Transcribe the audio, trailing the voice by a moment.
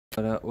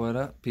What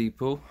up,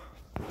 people?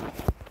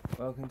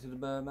 Welcome to the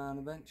Birdman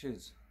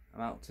Adventures.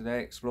 I'm out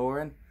today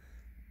exploring,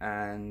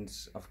 and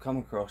I've come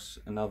across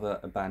another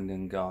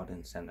abandoned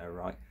garden centre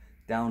right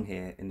down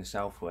here in the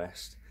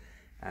southwest,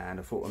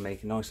 and I thought I'd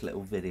make a nice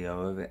little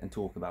video of it and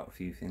talk about a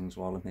few things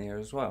while I'm here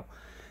as well.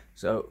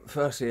 So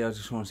firstly, I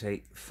just want to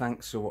say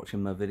thanks for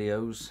watching my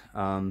videos.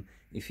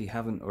 If you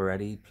haven't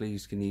already,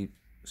 please can you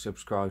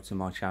subscribe to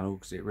my channel,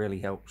 because it really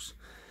helps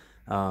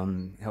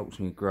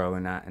me grow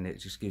in that, and it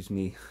just gives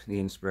me the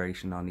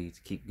inspiration I need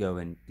to keep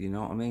going. Do you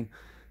know what I mean?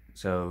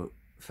 So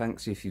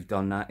thanks if you've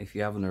done that. If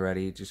you haven't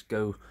already, just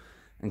go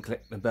and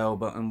click the bell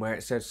button where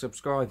it says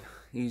subscribe.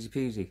 Easy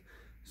peasy.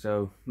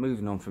 So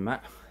moving on from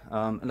that,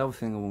 another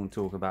thing I want to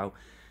talk about,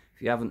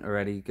 if you haven't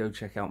already, go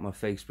check out my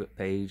Facebook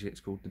page.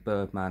 It's called the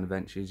Birdman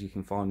Adventures. You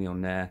can find me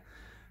on there.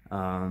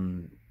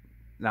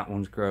 That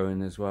one's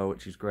growing as well,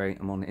 which is great.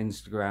 I'm on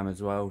Instagram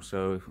as well,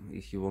 so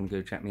if you want to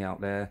go check me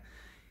out there,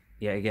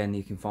 yeah, again,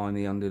 you can find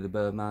me under the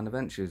Birdman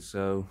Adventures.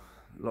 So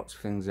lots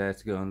of things there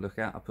to go and look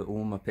at. I put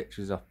all my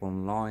pictures up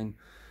online,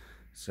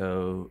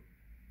 so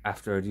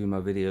after I do my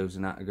videos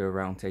and that, I go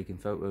around taking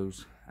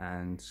photos,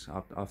 and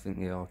I think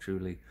they are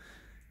truly,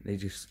 they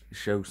just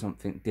show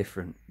something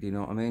different. Do you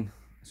know what I mean?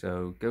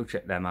 So go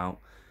check them out.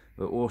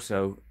 But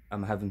also,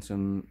 I'm having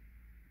some,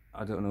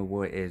 I don't know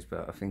what it is,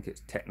 but I think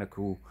it's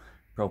technical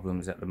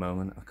problems at the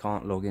moment. I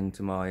can't log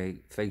into my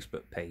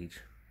Facebook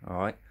page. All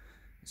right,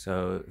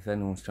 so if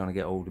anyone's trying to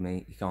get hold of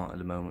me, you can't at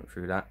the moment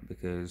through that,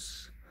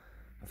 because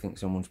I think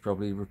someone's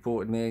probably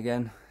reported me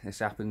again. This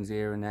happens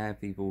here and there.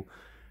 People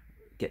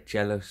get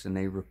jealous and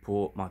they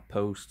report my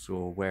posts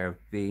or where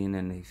I've been,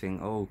 and they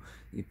think, oh,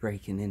 you're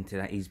breaking into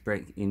that,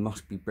 he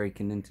must be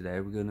breaking into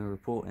there, we're going to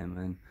report him.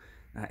 And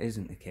that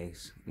isn't the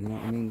case. You know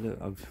what I mean?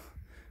 Look,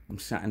 I'm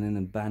sat in an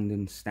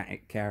abandoned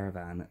static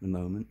caravan at the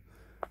moment.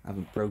 I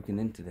haven't broken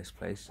into this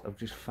place, I've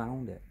just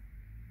found it.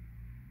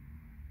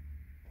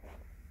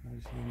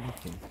 Where's he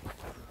looking?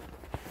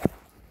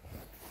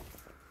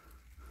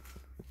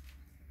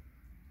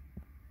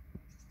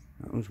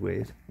 That was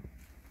weird.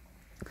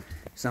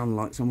 Sounded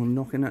like someone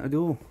knocking at a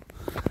door.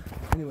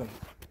 Anyway,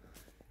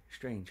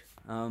 strange.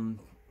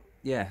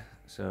 Yeah,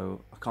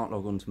 so I can't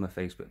log on to my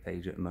Facebook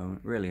page at the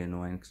moment. Really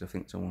annoying, because I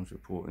think someone's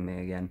reporting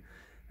me again.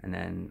 And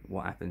then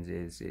what happens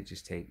is it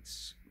just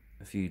takes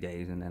a few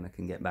days, and then I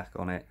can get back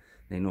on it.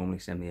 They normally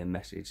send me a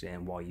message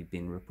saying why you've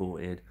been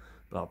reported,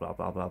 blah blah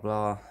blah blah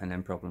blah, and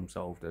then problem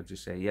solved. I'll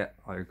just say, yeah,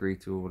 I agree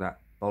to all that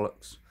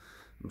bollocks.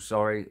 I'm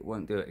sorry,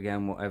 won't do it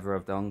again, whatever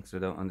I've done, because I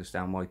don't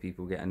understand why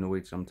people get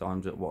annoyed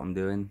sometimes at what I'm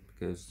doing,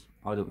 because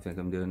I don't think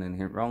I'm doing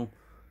anything wrong.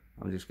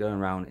 I'm just going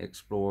around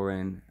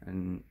exploring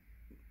and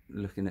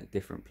looking at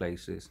different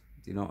places.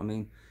 Do you know what I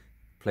mean?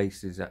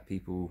 Places that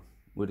people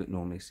wouldn't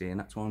normally see, and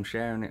that's why I'm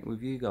sharing it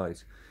with you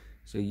guys,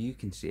 so you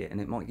can see it, and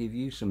it might give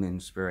you some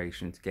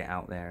inspiration to get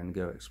out there and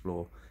go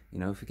explore. You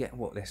know, forget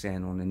what they're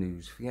saying on the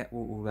news, forget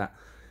all that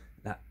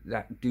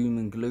doom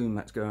and gloom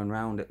that's going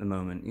around at the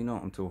moment. You know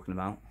what I'm talking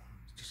about.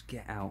 Just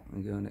get out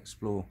and go and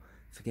explore.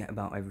 Forget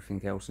about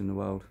everything else in the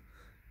world.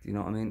 Do you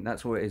know what I mean?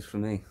 That's what it is for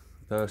me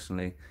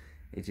personally.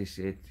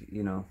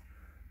 You know,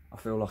 I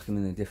feel like I'm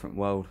in a different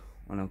world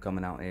when I'm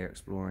coming out here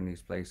exploring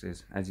these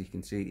places. As you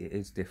can see, it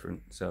is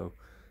different. So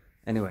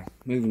anyway,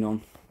 moving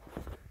on,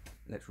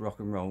 let's rock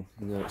and roll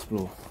and go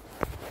explore.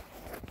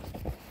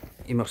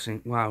 You must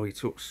think, wow, he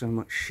talks so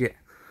much shit.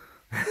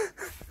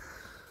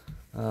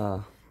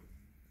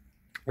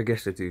 I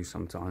guess I do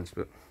sometimes,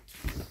 but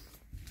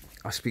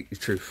I speak the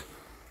truth.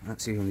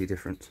 That's the only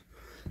difference.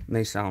 It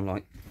may sound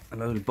like a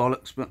load of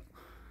bollocks, but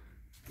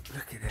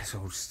look at this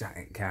old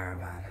static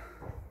caravan.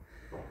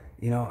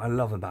 You know what I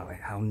love about it?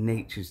 How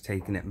nature's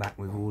taken it back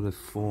with all the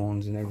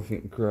thorns and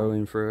everything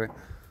growing through it.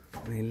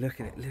 I mean, look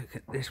at it. Look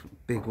at this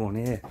big one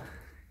here.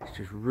 It's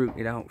just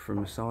rooted out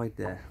from the side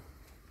there.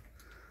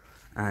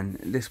 And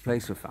this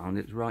place I found,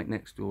 it's right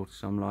next door to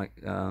some like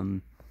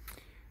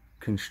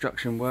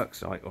construction work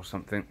site or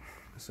something.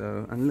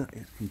 So, and look,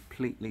 it's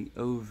completely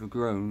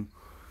overgrown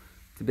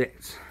to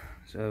bits.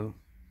 So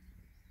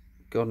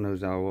God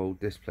knows how old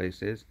this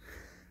place is.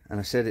 And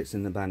I said it's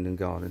an abandoned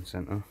garden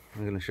centre.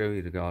 I'm going to show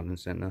you the garden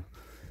centre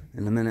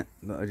in a minute,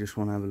 but I just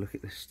want to have a look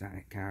at this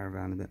static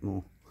caravan a bit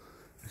more,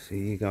 so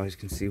you guys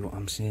can see what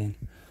I'm seeing.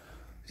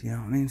 Do you know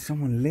what I mean?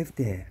 Someone lived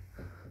here.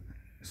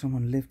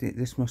 Someone lived it.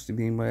 This must have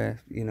been where,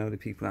 you know, the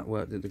people that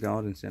worked at the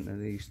garden centre,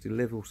 they used to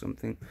live or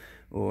something,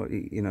 or,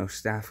 you know,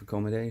 staff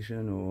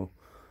accommodation, or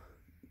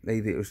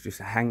maybe it was just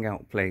a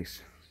hangout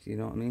place. Do you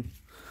know what I mean?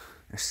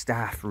 A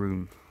staff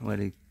room where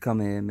they come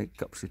here, make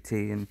cups of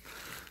tea and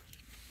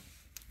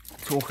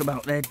talk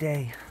about their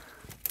day.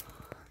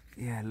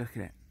 Yeah, look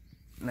at it.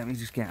 Let me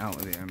just get out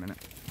of here a minute,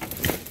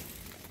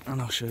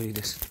 and I'll show you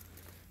this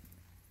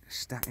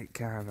static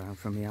caravan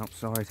from the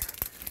outside.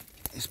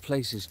 This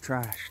place is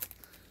trashed,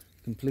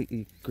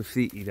 completely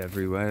graffitied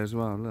everywhere as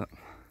well. Look,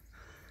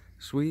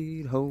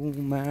 sweet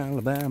home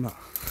Alabama.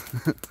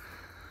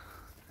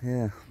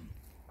 Yeah,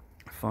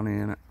 funny,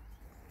 innit?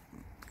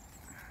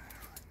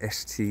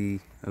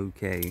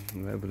 STOK,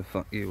 whoever the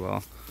fuck you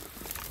are.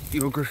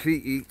 Your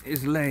graffiti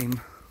is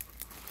lame.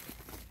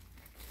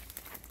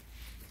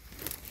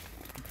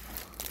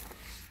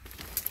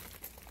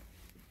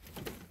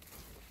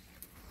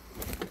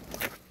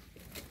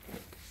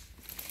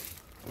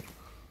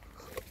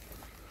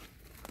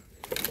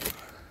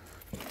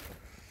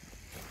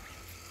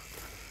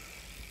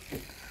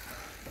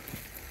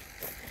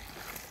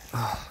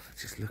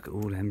 look at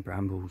all them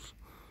brambles.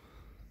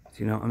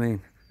 Do you know what I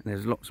mean? And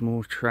there's lots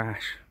more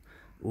trash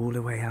all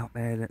the way out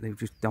there that they've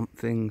just dumped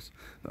things,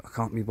 but I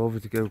can't be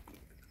bothered to go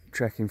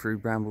trekking through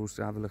brambles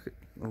to have a look at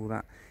all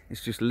that.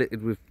 It's just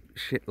littered with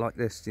shit like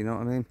this, do you know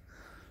what I mean?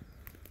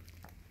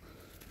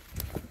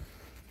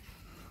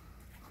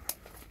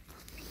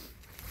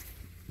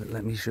 But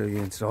let me show you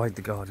inside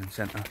the garden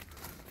centre,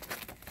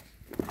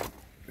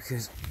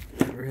 because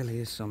it really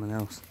is something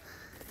else.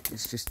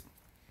 It's just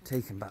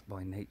taken back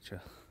by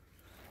nature.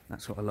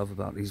 That's what I love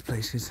about these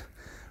places.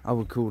 I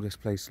would call this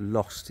place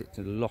lost. It's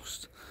a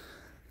lost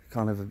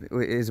kind of, it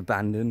is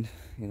abandoned.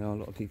 You know, a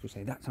lot of people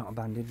say that's not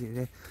abandoned.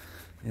 You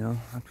know,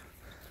 I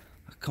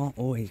can't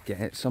always get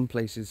it. Some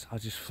places I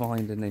just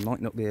find and they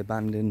might not be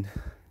abandoned,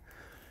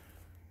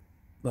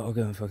 but I'll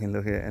go and fucking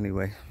look at it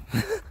anyway.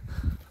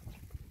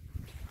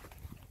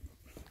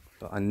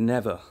 But I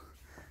never,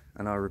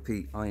 and I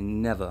repeat, I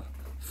never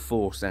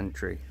force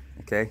entry,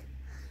 okay?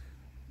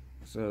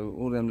 So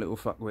all them little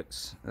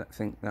fuckwits that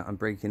think that I'm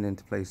breaking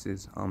into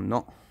places, I'm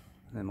not.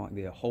 There might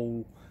be a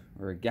hole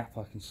or a gap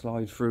I can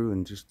slide through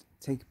and just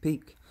take a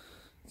peek.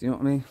 Do you know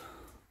what I mean?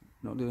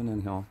 Not doing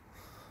any harm.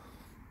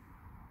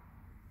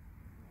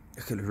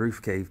 Look at the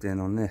roof caved in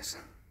on this.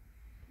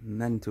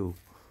 Mental.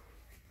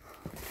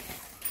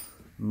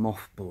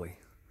 Moth boy.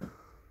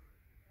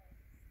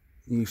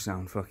 You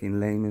sound fucking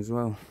lame as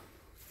well.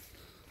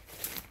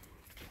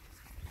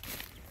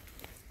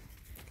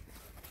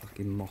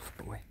 Fucking moth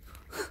boy.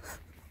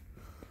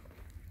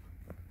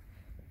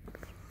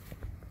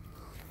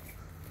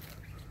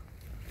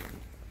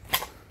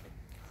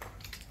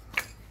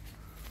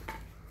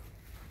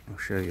 I'll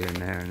show you in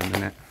there in a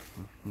minute.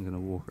 I'm gonna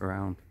walk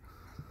around.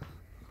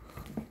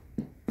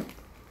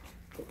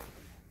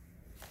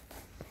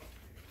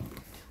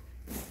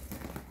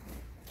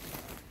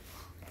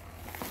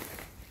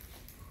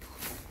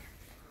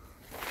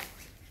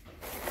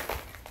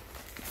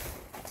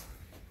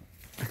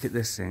 Look at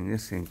this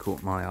thing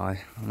caught my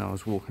eye when I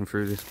was walking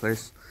through this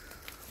place.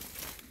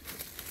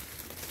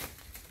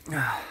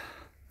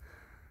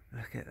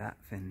 Look at that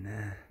thing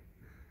there.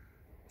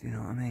 Do you know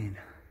what I mean?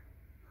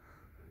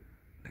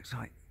 Looks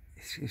like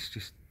it's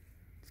just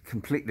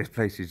complete. This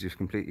place is just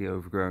completely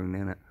overgrown,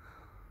 isn't it?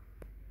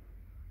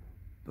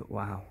 But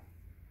wow.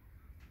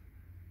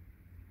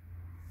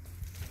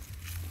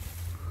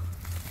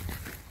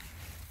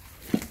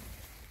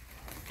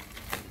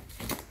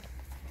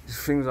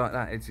 Just things like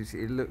that.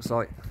 It looks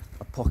like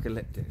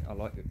apocalyptic. I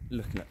like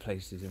looking at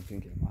places and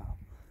thinking, wow.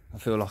 I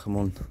feel like I'm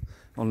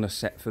on the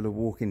set for The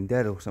Walking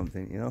Dead or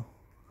something, you know.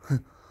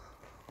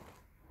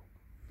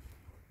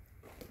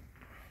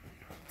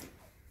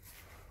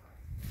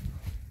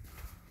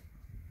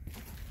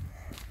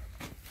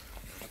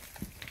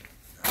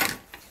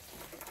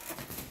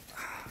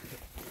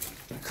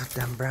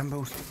 Goddamn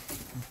brambles.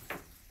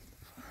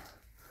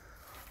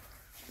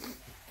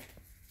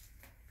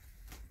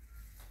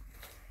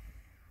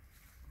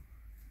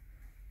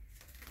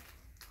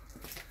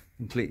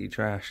 Completely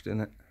trashed,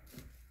 isn't it?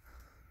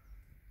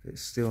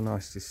 It's still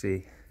nice to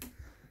see,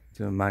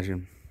 to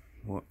imagine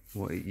what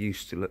it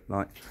used to look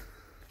like.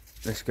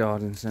 This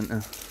garden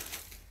centre.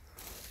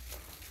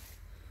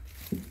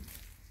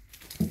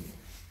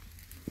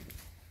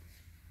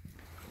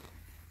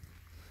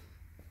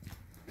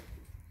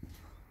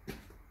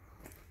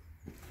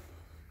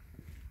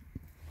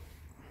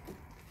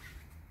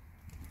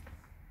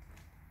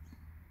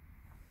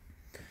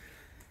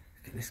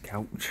 Look at this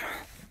couch.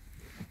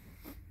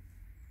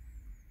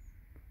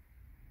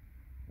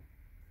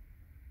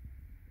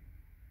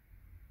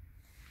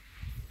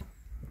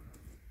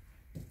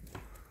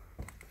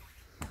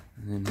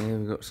 And then here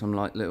we've got some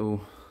like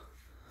little,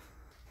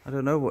 I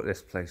don't know what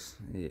this place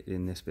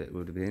in this bit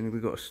would have been.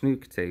 We've got a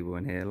snooker table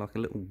in here, like a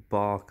little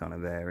bar kind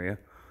of area.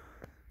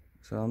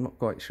 So I'm not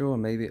quite sure,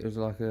 maybe it was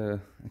like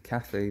a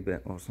cafe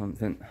bit or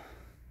something.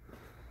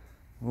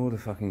 All the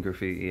fucking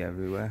graffiti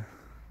everywhere.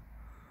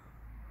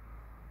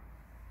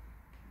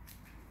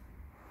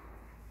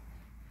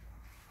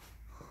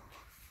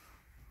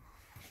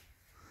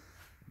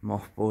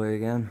 Moth boy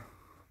again.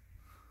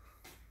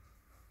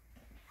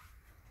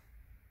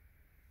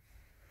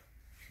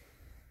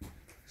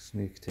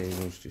 Snooker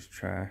table's just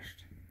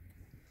trashed.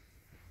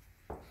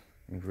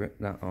 We've ripped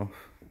that off.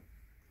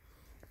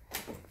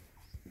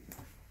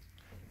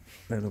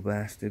 Little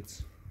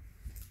bastards.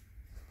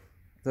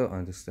 I don't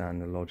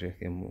understand the logic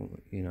in,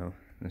 you know,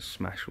 the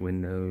smash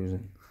windows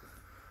and,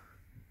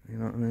 you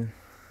know what I mean?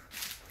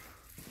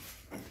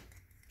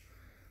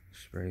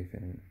 Spray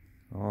paint.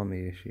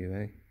 Army issue,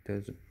 eh?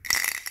 Does it?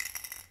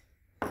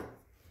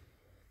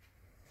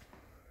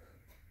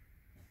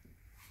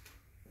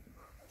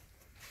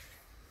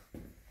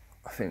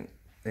 I think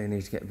they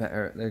need to get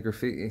better at their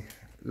graffiti. It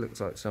looks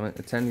like something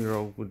a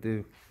 10-year-old would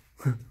do.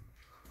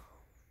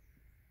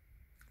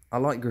 I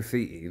like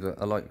graffiti,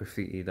 but I like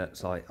graffiti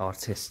that's like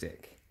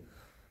artistic.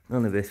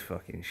 None of this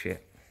fucking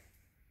shit.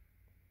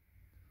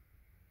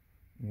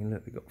 I mean,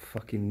 look, they've got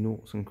fucking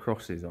noughts and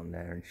crosses on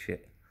there and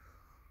shit.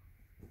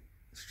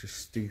 It's just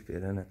stupid,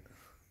 isn't it?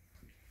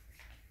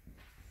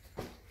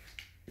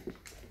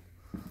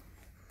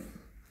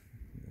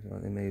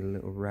 made a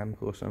little ramp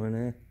or something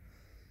here.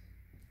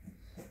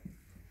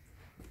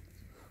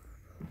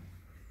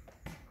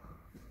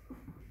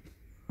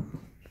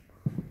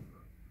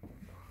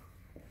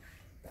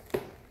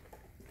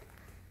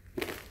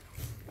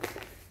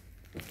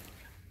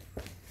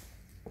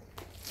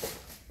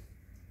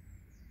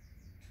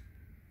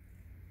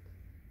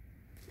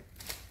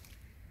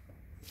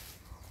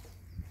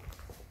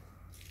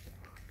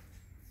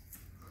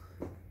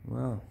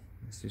 Well,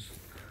 this is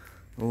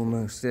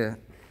almost it.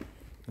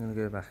 I'm gonna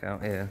go back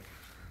out here.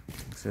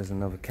 There's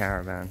another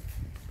caravan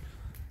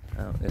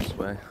out this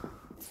way.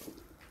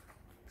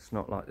 It's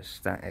not like the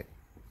static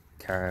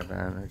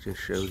caravan I just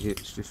showed you,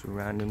 it's just a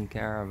random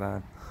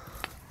caravan.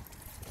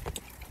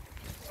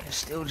 It's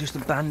still just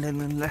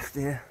abandoned and left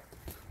here.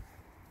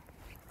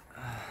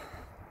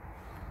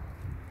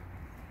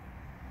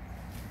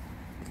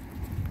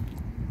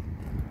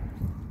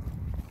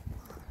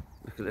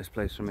 Look at this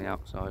place from the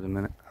outside a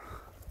minute.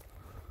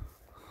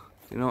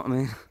 You know what I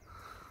mean?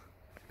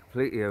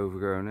 Completely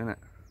overgrown, isn't it?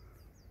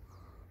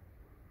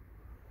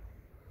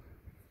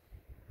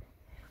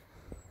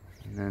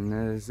 And then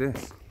there's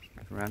this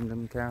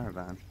random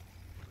caravan.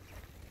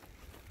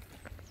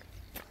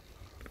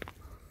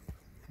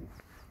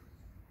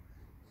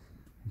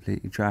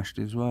 Completely trashed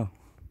as well.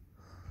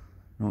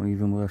 Not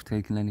even worth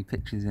taking any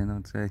pictures in,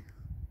 I'd say.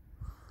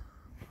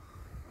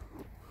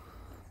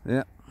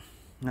 Yeah,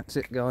 that's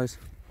it, guys.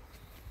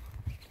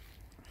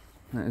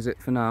 That is it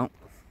for now.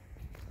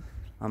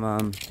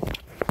 I'm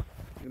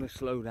gonna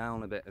slow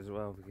down a bit as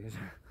well because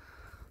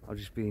I've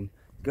just been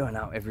going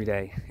out every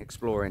day,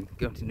 exploring,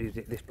 going to do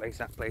this place,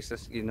 that place,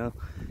 this, you know,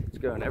 it's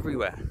going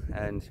everywhere,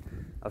 and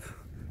I've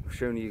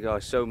shown you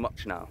guys so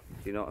much now.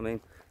 Do you know what I mean?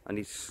 I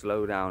need to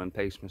slow down and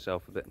pace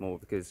myself a bit more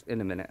because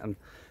in a minute I'm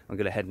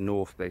gonna head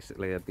north.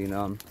 Basically, I've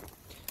been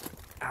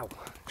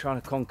trying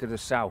to conquer the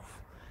south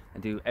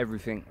and do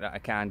everything that I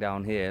can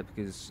down here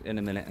because in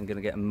a minute I'm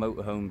gonna get a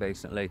motorhome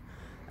basically.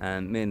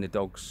 And me and the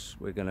dogs,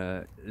 we're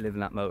gonna live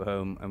in that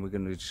motorhome and we're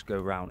gonna just go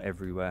around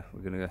everywhere.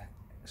 We're gonna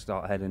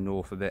start heading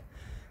north a bit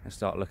and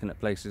start looking at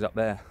places up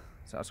there.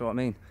 So that's what I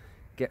mean.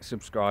 Get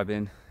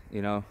subscribing,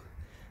 you know,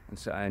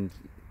 and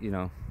you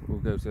know, we'll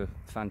go to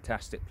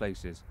fantastic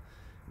places.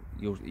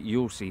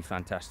 You'll see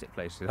fantastic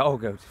places. I'll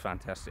go to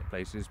fantastic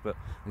places, but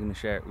I'm gonna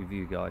share it with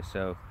you guys.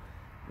 So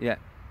yeah,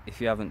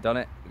 if you haven't done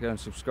it, go and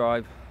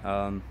subscribe.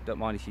 Don't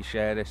mind if you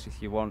share this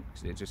if you want,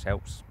 because it just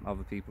helps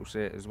other people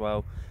see it as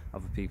well,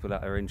 other people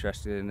that are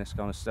interested in this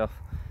kind of stuff.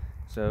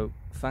 So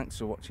thanks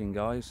for watching,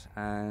 guys,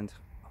 and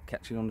I'll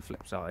catch you on the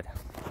flip side.